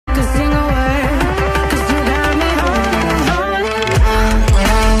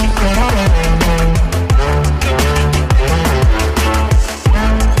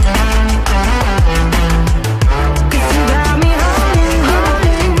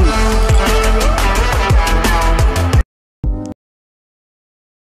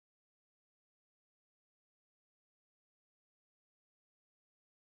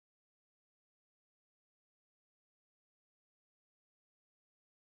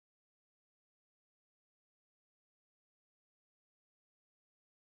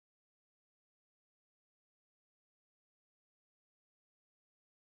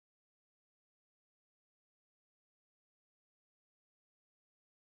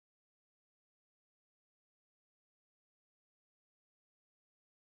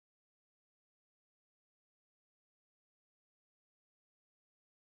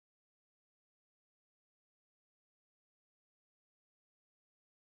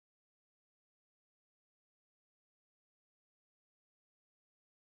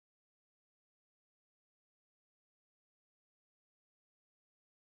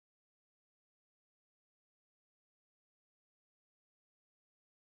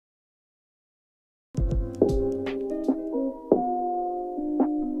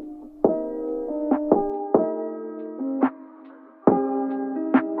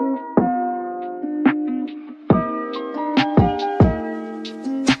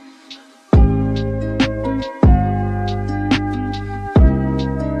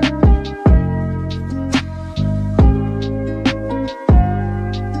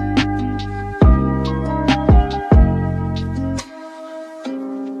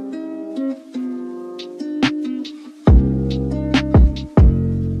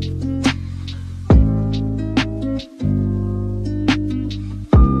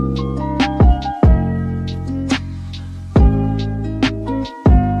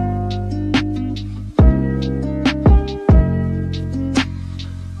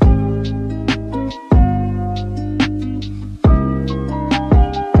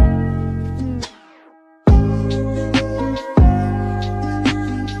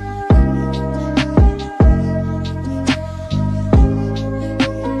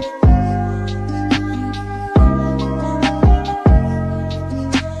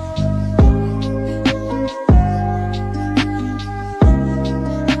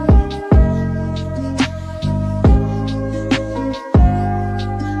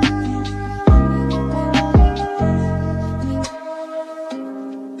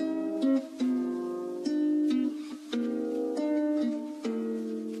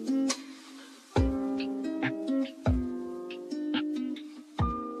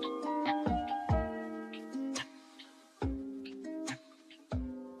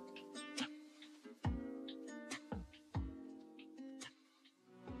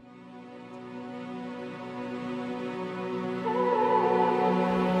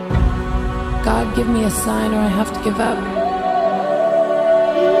give me a sign or I have to give up.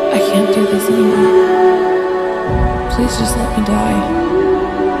 I can't do this anymore. Please just let me die.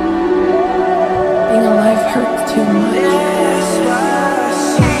 Being alive hurts too much.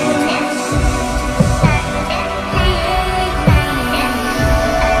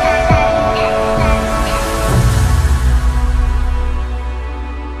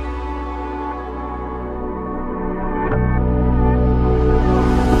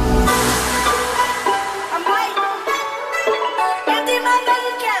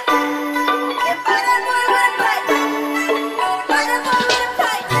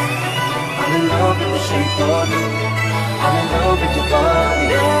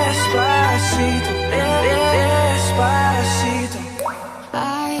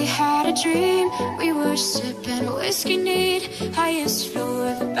 I had a dream, we were sipping whiskey neat, highest floor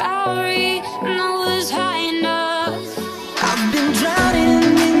of the Bowery, and I was high enough. I've been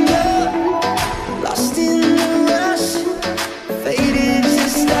drowning in you, lost in the rush, faded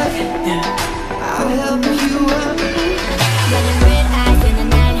just like I'll help you up. Running red eyes in the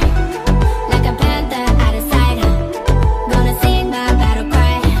night, like a panther out of sight. Gonna sing my battle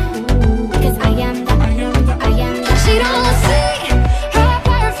cry, because I am the. She don't see her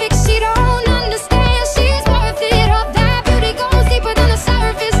perfect, she don't understand. She's worth it, all that beauty goes deeper than the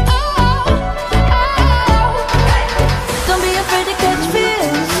surface. Oh, oh. Don't be afraid to catch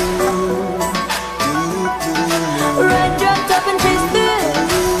fish. Ride dropped up and chase this.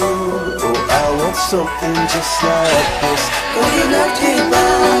 Oh, I want something just like this. Go give love to your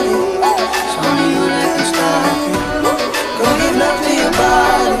body, show me you like to stop it. Go give love to your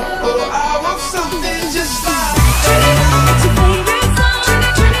body. Oh, I want something just like this.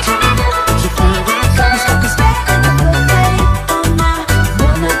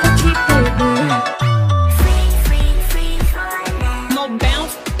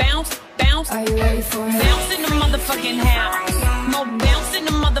 Are you ready for it? Bounce in the motherfucking house. More bounce in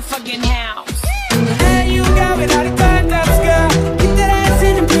the motherfucking house. Hey, you got me like a thunder's girl. Get that ass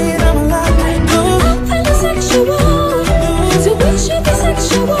in the bed, I'm alive. I'm feeling sexual. So we should be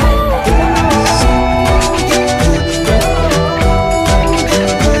sexual.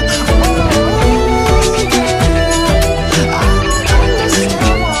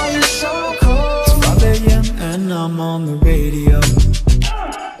 It's 5 a.m. and I'm on the radio.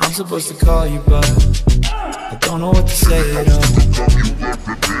 I'm supposed to call you, but I don't know what to say at all.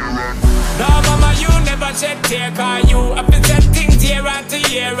 No, mama, you never shed tear, cause you have been set things year after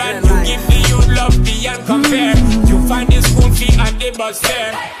year, and you give the youth love beyond compare. You find the school fee and the bus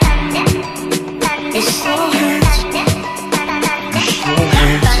fare. It so hurts.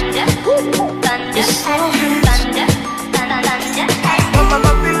 It so hurts. Mama,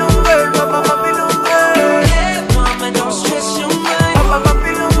 Babylon girl, Mama, Babylon girl. Yeah, mama, don't stress your mind. Mama,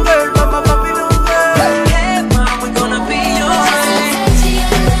 Babylon girl, Mama, Babylon girl. Yeah, mama, we're gonna be alright.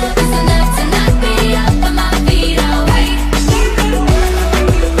 Love is enough to knock me off of my feet all week.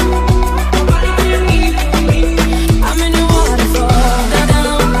 I'm in the waterfall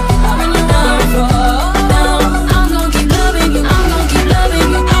down. I'm in the waterfall down. I'm gonna keep loving you. I'm gonna keep loving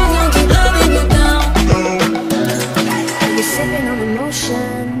you. I'm gonna keep loving you down. You're sipping on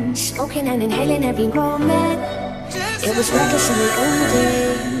emotion, smoking and inhaling every moment. It was reckless and we owned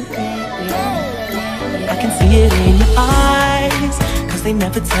it. I can see it in your eyes, cause they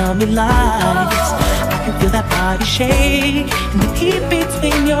never tell me lies. I can feel that body shake and the heat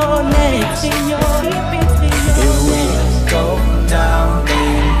between your legs. Here we go down,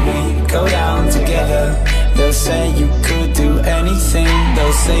 then we go down together. They'll say you could do anything.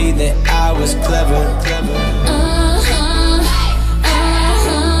 They'll say that I was clever.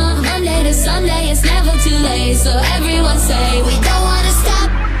 Monday to Sunday, it's never too late. So everyone say we don't wanna stop.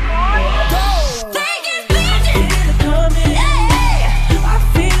 Take it, bitch. Hey, I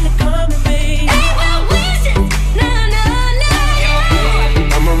feel it coming, baby. hey, well, wish it. No, no, no.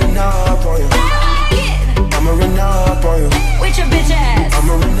 I'ma run up on you. Yeah. I'ma run up on you. With your bitch ass.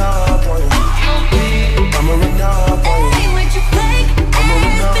 I'ma run up on you. I'ma run up on you. Hey, with your fake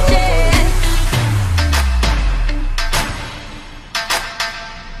ass bitch ass.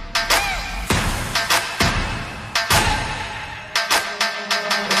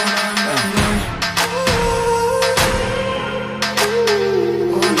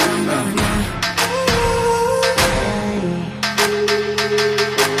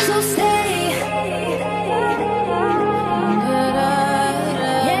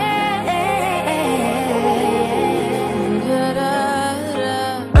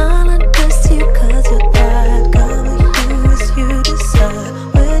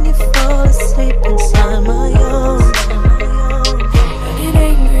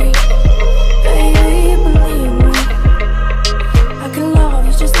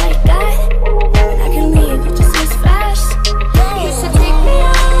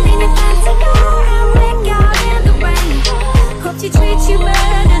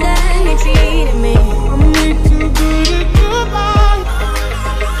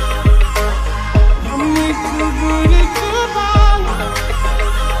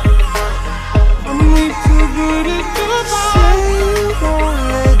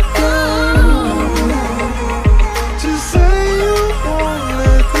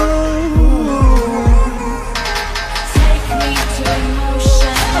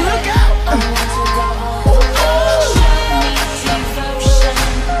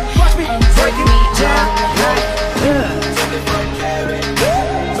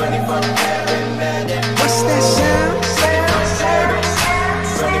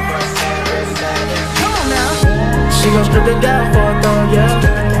 gon' strip it down for a thong,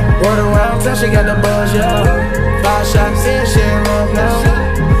 yeah. Run around till she got the buzz, yeah. 5 shots in, she ain't love now.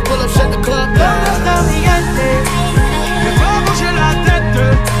 Pull up, shut the club down. ¿Dónde está mi gente? Me pongo en la tête.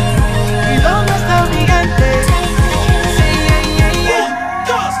 ¿Y dónde está mi gente? Sí, yeah, yeah, yeah.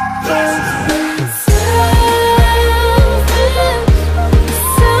 2, 3.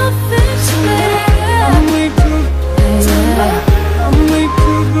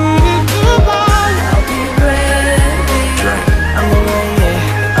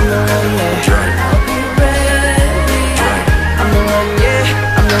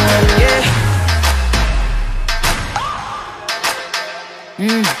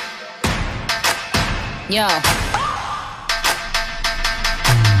 Yo.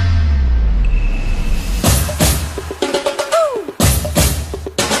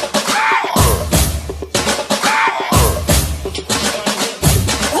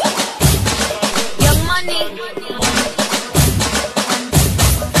 Young Money.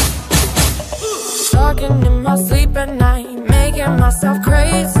 Talking in my sleep at night, making myself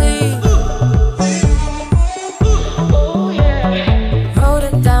crazy. Wrote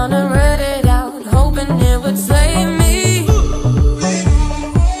it down and read it out, hoping it would save me.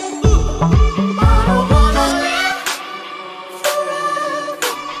 I don't wanna live forever,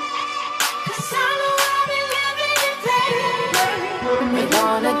 'cause I know I'll be living in pain. We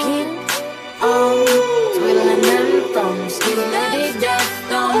wanna keep on twiddling them thumbs,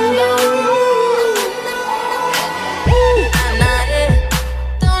 skiddly-dee-dee-dum-dum.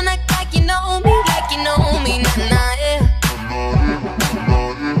 Don't act like you know me, nah, yeah.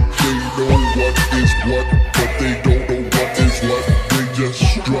 What, but they don't know what is what. They just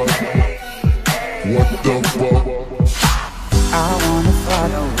strut. What the fuck? I wanna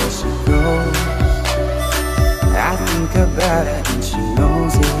follow where she goes. I think about her and she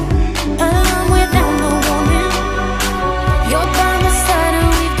knows it. And I'm without no warning. You're by my side and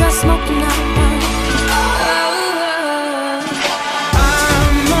we've got smoking out of mind.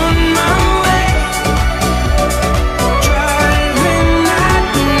 I'm on my way, driving at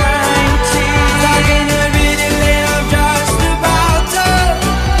 90. Talking every day, I'm just about to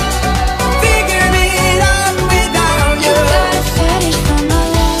figure it out without you. You got a fetish for my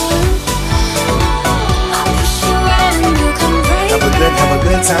love. I push you out and you come right Have a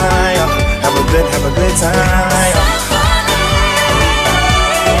good time. Have a good time.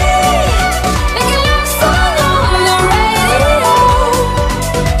 making love song on the radio.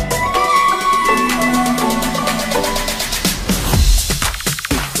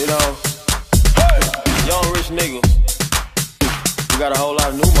 You know, young rich nigga, you got a whole lot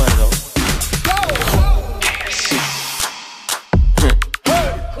of new money though.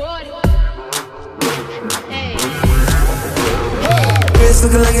 Wrist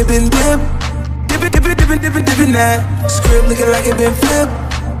looking like it been dipped. Dippin' that. Script looking like it been flipped.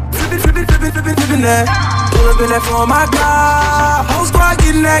 Flippin' that. Pull up in that for my car. Whole squad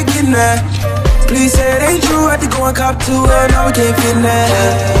getting that. Please say it ain't true. I had to go and cop to her. Now we can't fit in that.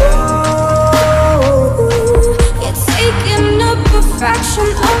 You're taking up a fraction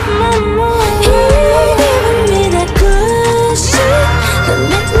of my mind. You're giving me that good shit that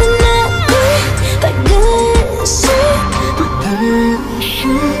makes me not good, that good shit.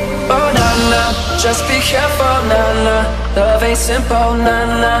 Oh na na, just be careful na na. Love ain't simple na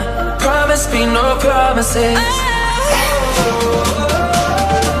na. Promise me no promises.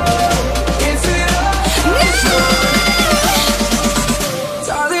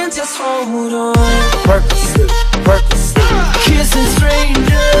 Darling, just hold on. Percocet. Kissing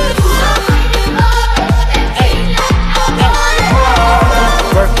strangers.